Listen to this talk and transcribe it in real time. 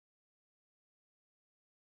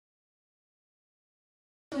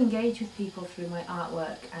engage with people through my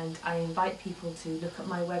artwork, and I invite people to look at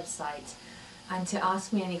my website and to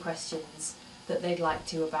ask me any questions that they'd like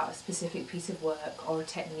to about a specific piece of work or a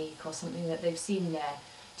technique or something that they've seen there,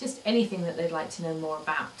 just anything that they'd like to know more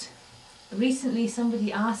about. Recently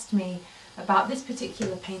somebody asked me about this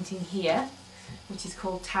particular painting here, which is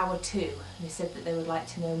called Tower 2, and they said that they would like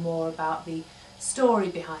to know more about the story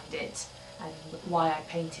behind it and why I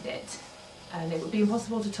painted it. And it would be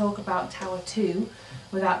impossible to talk about Tower 2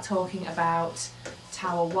 without talking about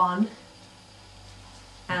Tower 1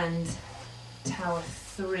 and Tower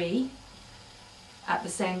 3 at the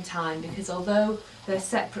same time, because although they're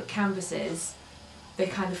separate canvases, they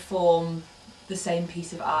kind of form the same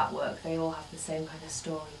piece of artwork. They all have the same kind of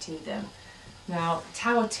story to them. Now,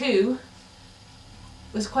 Tower 2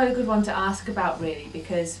 was quite a good one to ask about, really,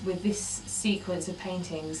 because with this sequence of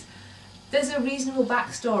paintings there's a reasonable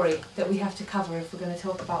backstory that we have to cover if we're going to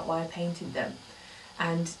talk about why I painted them.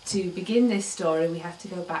 And to begin this story we have to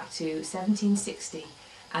go back to 1760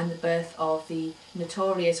 and the birth of the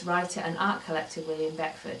notorious writer and art collector William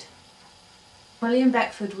Beckford. William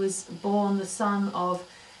Beckford was born the son of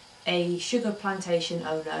a sugar plantation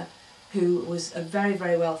owner who was a very,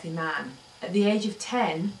 very wealthy man. At the age of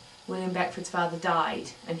 10, William Beckford's father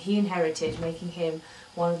died, and he inherited, making him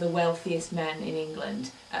one of the wealthiest men in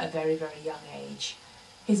England at a very, very young age.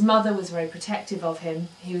 His mother was very protective of him.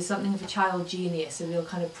 He was something of a child genius, a real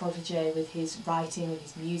kind of protege with his writing and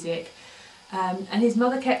his music. And his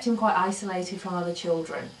mother kept him quite isolated from other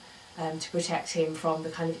children to protect him from the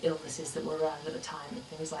kind of illnesses that were around at the time and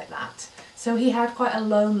things like that. So he had quite a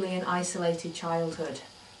lonely and isolated childhood.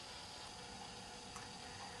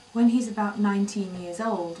 When he's about 19 years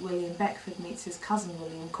old, William Beckford meets his cousin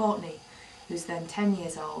William Courtenay, who's then 10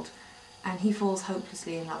 years old, and he falls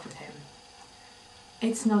hopelessly in love with him.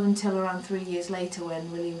 It's not until around 3 years later,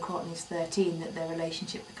 when William Courtenay's 13, that their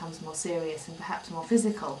relationship becomes more serious and perhaps more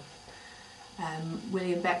physical.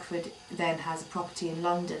 William Beckford then has a property in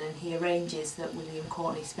London, and he arranges that William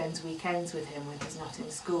Courtenay spends weekends with him when he's not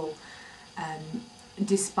in school.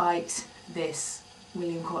 Despite this,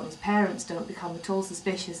 William Courtenay's parents don't become at all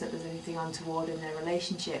suspicious that there's anything untoward in their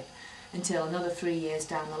relationship until another 3 years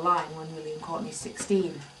down the line, when William Courtenay's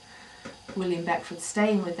 16. William Beckford's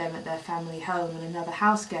staying with them at their family home, and another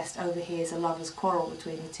house guest overhears a lover's quarrel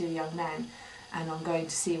between the two young men, and on going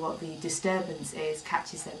to see what the disturbance is,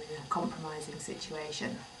 catches them in a compromising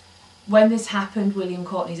situation. When this happened, William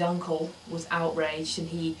Courtenay's uncle was outraged, and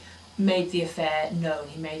he made the affair known.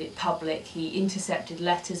 He made it public. He intercepted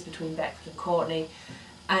letters between Beckford and Courtenay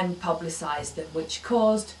and publicised them, which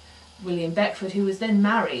caused William Beckford, who was then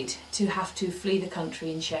married, to have to flee the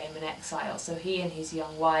country in shame and exile. So he and his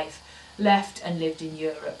young wife left and lived in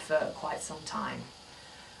Europe for quite some time.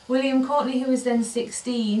 William Courtenay, who was then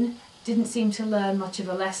 16, didn't seem to learn much of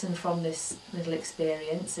a lesson from this little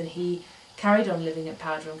experience, and he carried on living at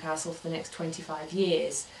Powderham Castle for the next 25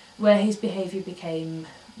 years, where his behaviour became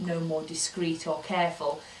no more discreet or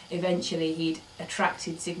careful. Eventually he'd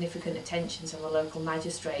attracted significant attentions from a local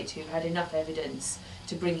magistrate who had enough evidence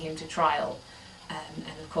to bring him to trial. And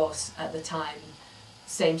of course, at the time,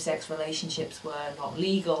 same-sex relationships were not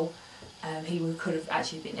legal. He could have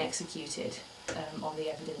actually been executed on the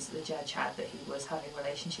evidence that the judge had that he was having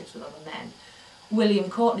relationships with other men. William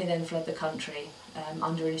Courtenay then fled the country.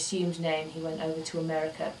 Under an assumed name, he went over to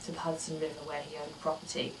America, to the Hudson River, where he owned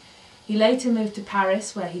property. He later moved to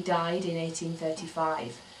Paris, where he died in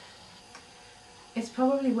 1835. It's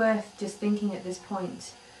probably worth just thinking at this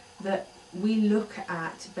point that we look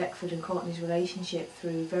at Beckford and Courtenay's relationship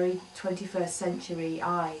through very 21st century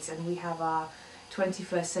eyes, and we have our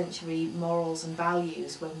 21st century morals and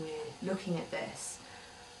values when we're looking at this.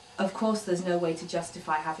 Of course, there's no way to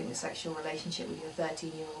justify having a sexual relationship with your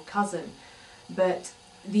 13-year-old cousin, but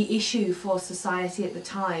the issue for society at the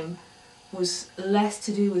time was less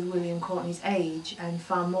to do with William Courtenay's age and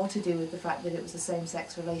far more to do with the fact that it was a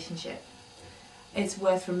same-sex relationship. It's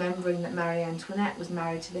worth remembering that Marie Antoinette was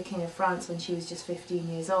married to the King of France when she was just 15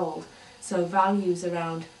 years old, so values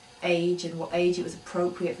around age and what age it was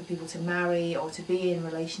appropriate for people to marry or to be in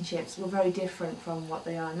relationships were very different from what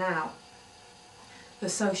they are now. The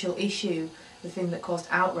social issue, the thing that caused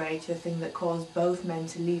outrage, the thing that caused both men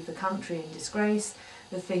to leave the country in disgrace,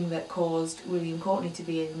 the thing that caused William Courtenay to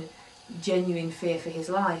be in genuine fear for his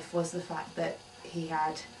life, was the fact that he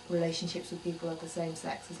had relationships with people of the same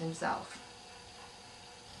sex as himself.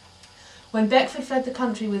 When Beckford fled the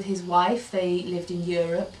country with his wife, they lived in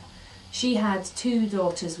Europe. She had 2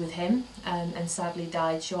 daughters with him and sadly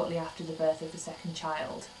died shortly after the birth of the second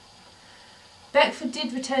child. Beckford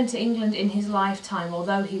did return to England in his lifetime,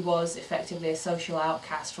 although he was effectively a social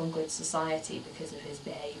outcast from good society because of his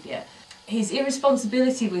behaviour. His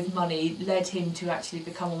irresponsibility with money led him to actually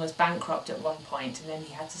become almost bankrupt at one point, and then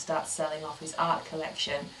he had to start selling off his art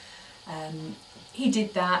collection. He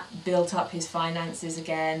did that, built up his finances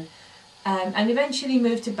again, and eventually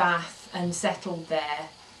moved to Bath and settled there,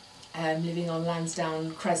 living on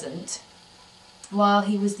Lansdowne Crescent. While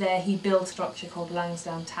he was there, he built a structure called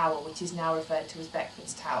Lansdowne Tower, which is now referred to as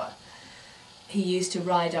Beckford's Tower. He used to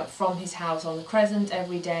ride up from his house on the Crescent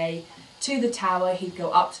every day to the tower. He'd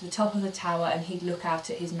go up to the top of the tower and he'd look out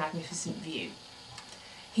at his magnificent view.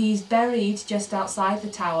 He's buried just outside the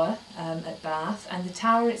tower at Bath, and the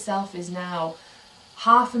tower itself is now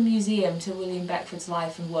half a museum to William Beckford's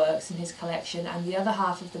life and works and his collection, and the other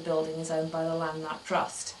half of the building is owned by the Landmark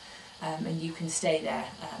Trust. And you can stay there,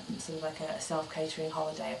 sort of like a self-catering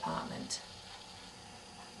holiday apartment.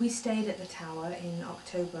 We stayed at the tower in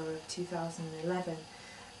October of 2011,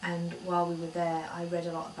 and while we were there I read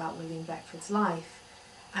a lot about William Beckford's life,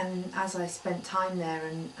 and as I spent time there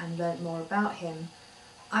and learnt more about him,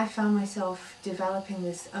 I found myself developing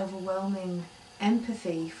this overwhelming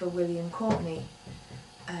empathy for William Courtenay.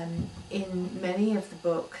 In many of the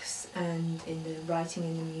books and in the writing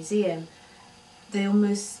in the museum, they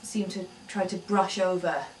almost seem to try to brush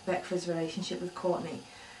over Beckford's relationship with Courtenay,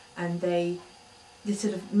 and they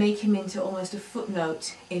sort of make him into almost a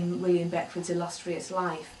footnote in William Beckford's illustrious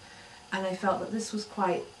life. And I felt that this was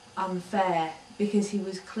quite unfair, because he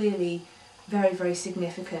was clearly very, very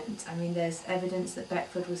significant. I mean, there's evidence that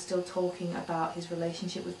Beckford was still talking about his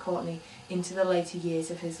relationship with Courtenay into the later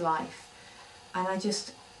years of his life. And I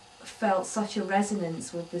just felt such a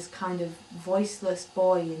resonance with this kind of voiceless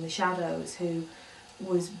boy in the shadows who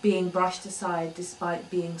was being brushed aside despite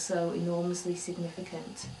being so enormously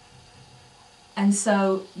significant. And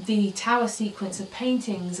so the tower sequence of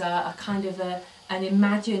paintings are a kind of an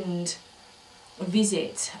imagined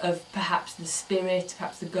visit of perhaps the spirit,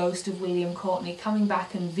 perhaps the ghost of William Courtenay coming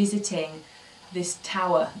back and visiting this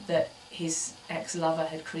tower that his ex-lover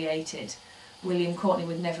had created. William Courtenay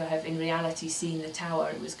would never have in reality seen the tower.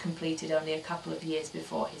 It was completed only a couple of years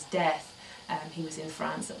before his death. He was in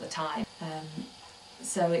France at the time.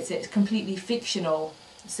 So it's a completely fictional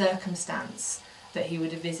circumstance that he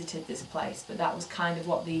would have visited this place, but that was kind of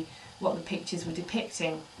what the pictures were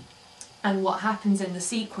depicting. And what happens in the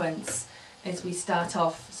sequence is we start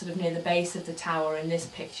off sort of near the base of the tower in this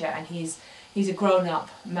picture, and he's a grown-up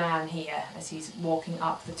man here as he's walking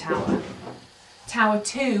up the tower. Tower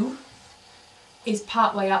 2 is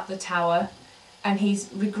part way up the tower, and he's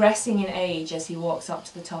regressing in age as he walks up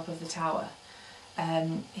to the top of the tower.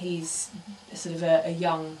 He's sort of a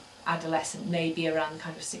young adolescent, maybe around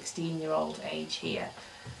kind of 16-year-old age here.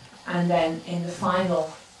 And then in the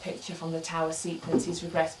final picture from the tower sequence, he's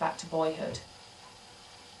regressed back to boyhood.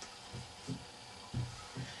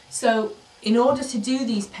 So in order to do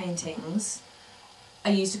these paintings, I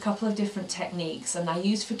used a couple of different techniques, and I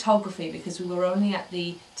used photography because we were only at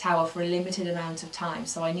the tower for a limited amount of time,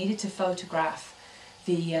 so I needed to photograph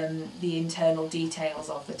the internal details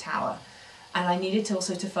of the tower, and I needed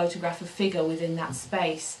also to photograph a figure within that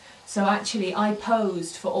space. So actually I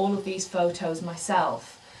posed for all of these photos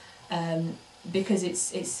myself, because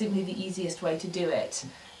it's simply the easiest way to do it.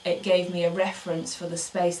 It gave me a reference for the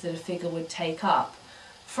space that a figure would take up.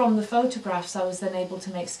 From the photographs I was then able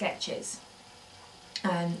to make sketches.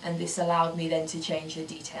 And this allowed me then to change the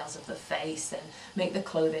details of the face and make the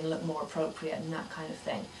clothing look more appropriate and that kind of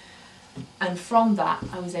thing. And from that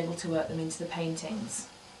I was able to work them into the paintings.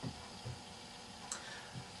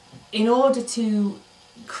 In order to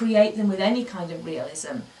create them with any kind of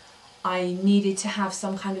realism, I needed to have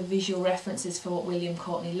some kind of visual references for what William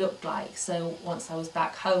Courtenay looked like. So once I was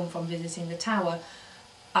back home from visiting the tower,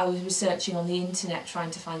 I was researching on the internet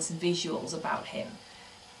trying to find some visuals about him.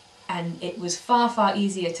 And it was far, far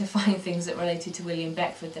easier to find things that related to William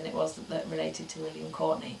Beckford than it was that related to William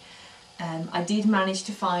Courtenay. I did manage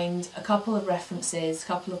to find a couple of references, a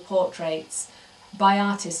couple of portraits by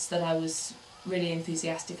artists that I was really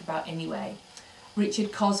enthusiastic about anyway.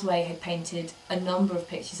 Richard Cosway had painted a number of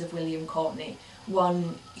pictures of William Courtenay,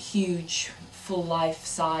 one huge, full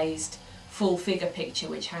life-sized, full figure picture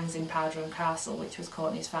which hangs in Powderham Castle, which was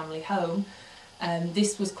Courtenay's family home.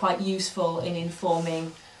 This was quite useful in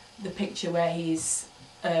informing the picture where he's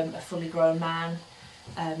a fully grown man,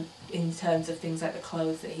 in terms of things like the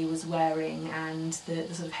clothes that he was wearing and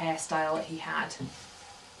the sort of hairstyle that he had.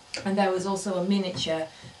 And there was also a miniature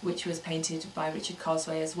which was painted by Richard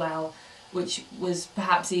Cosway as well, which was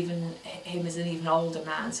perhaps even him as an even older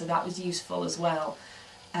man, so that was useful as well.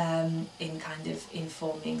 in kind of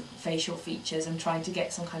informing facial features and trying to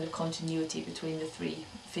get some kind of continuity between the three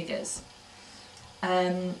figures.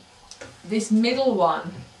 This middle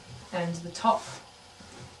one and the top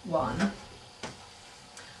one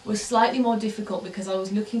was slightly more difficult because I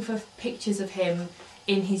was looking for pictures of him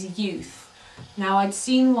in his youth. Now, I'd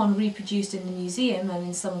seen one reproduced in the museum and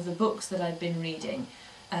in some of the books that I'd been reading,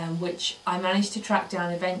 which I managed to track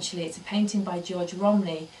down eventually. It's a painting by George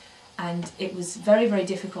Romney, and it was very, very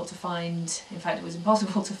difficult to find. In fact, it was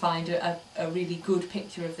impossible to find a really good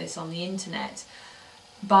picture of this on the internet.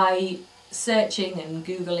 By searching and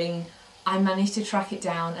Googling, I managed to track it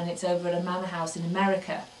down, and it's over at a manor house in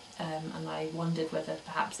America. And I wondered whether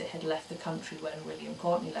perhaps it had left the country when William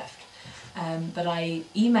Courtenay left. But I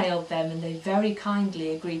emailed them, and they very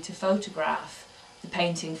kindly agreed to photograph the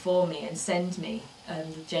painting for me and send me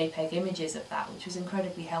the JPEG images of that, which was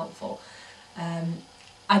incredibly helpful.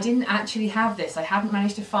 I didn't actually have this. I hadn't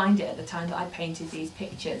managed to find it at the time that I painted these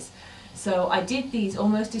pictures. So I did these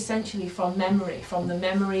almost essentially from memory, from the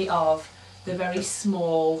memory of the very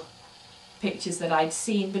small pictures that I'd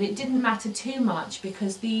seen, but it didn't matter too much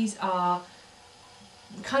because these are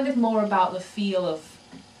kind of more about the feel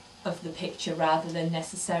of the picture rather than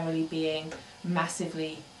necessarily being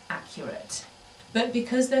massively accurate. But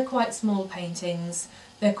because they're quite small paintings,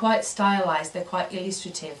 they're quite stylized, they're quite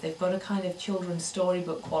illustrative, they've got a kind of children's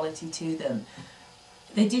storybook quality to them.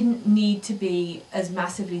 They didn't need to be as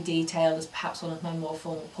massively detailed as perhaps one of my more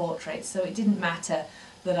formal portraits, so it didn't matter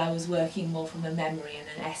that I was working more from a memory and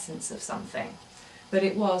an essence of something. But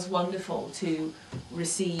it was wonderful to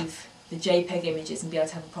receive the JPEG images and be able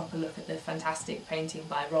to have a proper look at the fantastic painting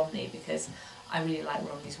by Romney, because I really like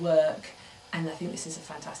Romney's work, and I think this is a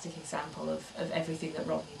fantastic example of everything that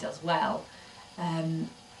Romney does well. And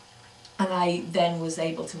I then was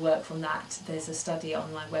able to work from that. There's a study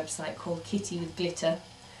on my website called Kitty with Glitter.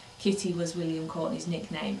 Kitty was William Courtenay's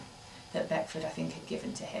nickname that Beckford, I think, had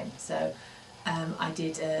given to him. So I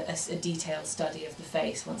did a detailed study of the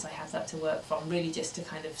face once I had that to work from, really just to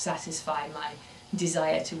kind of satisfy my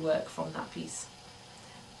desire to work from that piece.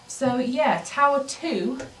 So yeah, Tower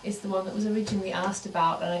 2 is the one that was originally asked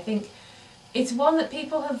about, and I think it's one that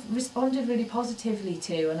people have responded really positively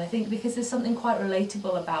to, and I think because there's something quite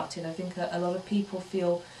relatable about it, I think a lot of people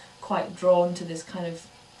feel quite drawn to this kind of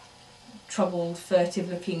troubled,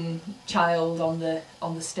 furtive-looking child on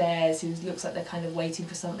the stairs who looks like they're kind of waiting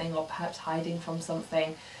for something or perhaps hiding from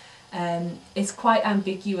something. It's quite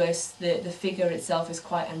ambiguous. The figure itself is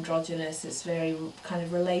quite androgynous. It's very kind of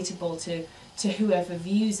relatable to whoever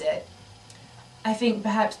views it. I think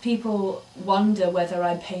perhaps people wonder whether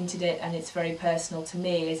I painted it and it's very personal to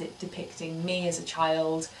me. Is it depicting me as a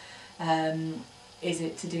child? Is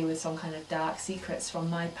it to do with some kind of dark secrets from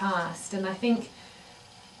my past? And I think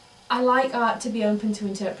I like art to be open to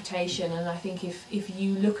interpretation, and I think if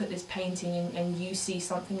you look at this painting and you see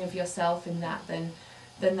something of yourself in that, then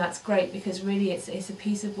that's great, because really it's a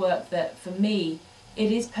piece of work that, for me,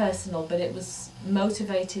 it is personal, but it was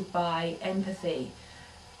motivated by empathy,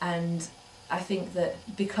 and I think that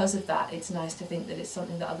because of that, it's nice to think that it's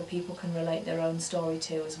something that other people can relate their own story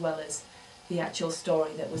to, as well as the actual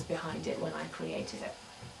story that was behind it when I created it.